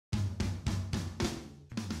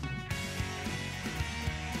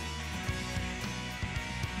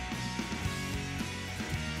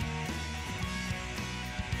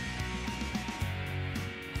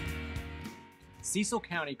Cecil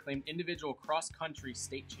County claimed individual cross-country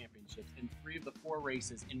state championships in 3 of the 4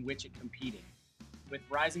 races in which it competed, with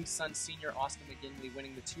Rising Sun senior Austin McGinley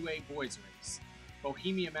winning the 2A boys race,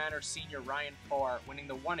 Bohemia Manor senior Ryan Farr winning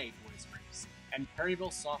the 1A boys race, and Perryville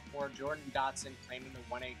sophomore Jordan Dotson claiming the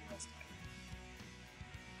 1A girls title.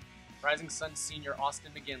 Rising Sun senior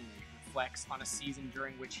Austin McGinley reflects on a season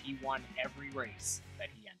during which he won every race that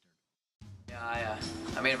he entered. Yeah,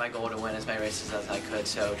 I made it my goal to win as many races as I could,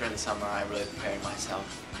 so during the summer I really prepared myself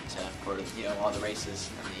for all the races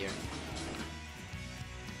in the year.